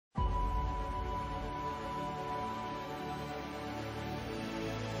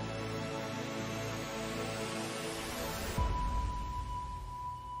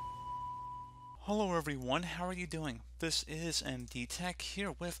Hello everyone, how are you doing? This is MD Tech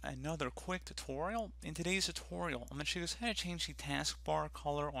here with another quick tutorial. In today's tutorial, I'm going to show you guys how to change the taskbar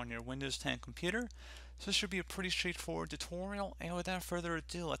color on your Windows 10 computer. So this should be a pretty straightforward tutorial, and without further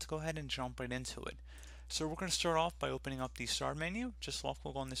ado, let's go ahead and jump right into it. So we're going to start off by opening up the Start menu. Just left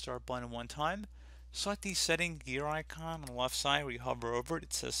click on the Start button one time. Select the setting gear icon on the left side where you hover over it.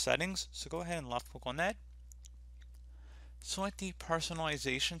 It says Settings, so go ahead and left click on that. Select the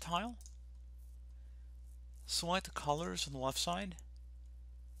Personalization tile. Select the colors on the left side,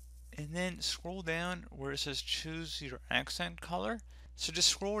 and then scroll down where it says choose your accent color. So just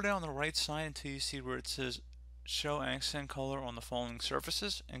scroll down the right side until you see where it says show accent color on the following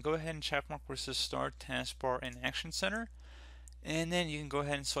surfaces, and go ahead and check mark where it says start taskbar and action center, and then you can go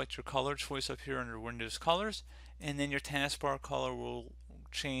ahead and select your color choice up here under Windows colors, and then your taskbar color will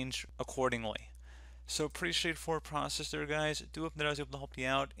change accordingly. So pretty straightforward process there, guys. Do hope that I was able to help you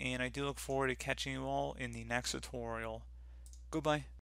out, and I do look forward to catching you all in the next tutorial. Goodbye.